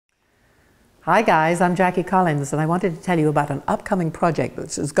Hi guys, I'm Jackie Collins and I wanted to tell you about an upcoming project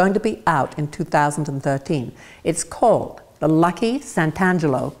which is going to be out in 2013. It's called the Lucky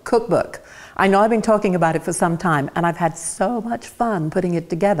Santangelo Cookbook. I know I've been talking about it for some time and I've had so much fun putting it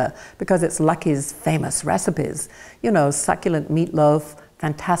together because it's Lucky's famous recipes. You know, succulent meatloaf,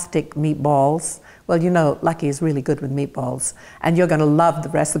 fantastic meatballs. Well, you know, Lucky is really good with meatballs and you're going to love the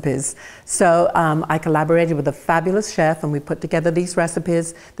recipes. So I collaborated with a fabulous chef and we put together these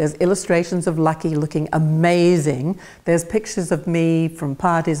recipes. There's illustrations of Lucky looking amazing. There's pictures of me from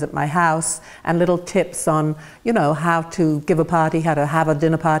parties at my house and little tips on, you know, how to give a party, how to have a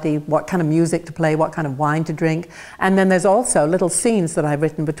dinner party, what kind of music to play, what kind of wine to drink. And then there's also little scenes that I've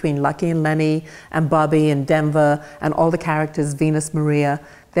written between Lucky and Lenny and Bobby and Denver and all the characters, Venus, Maria.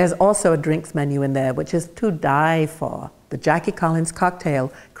 There's also a drinks menu in there, which is to die for. The Jackie Collins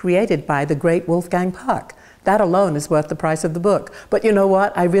cocktail, created by the great Wolfgang Puck. That alone is worth the price of the book. But you know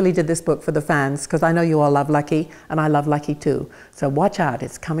what? I really did this book for the fans, because I know you all love Lucky, and I love Lucky too. So watch out,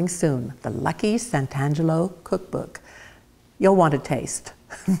 it's coming soon. The Lucky Santangelo Cookbook. You'll want to taste.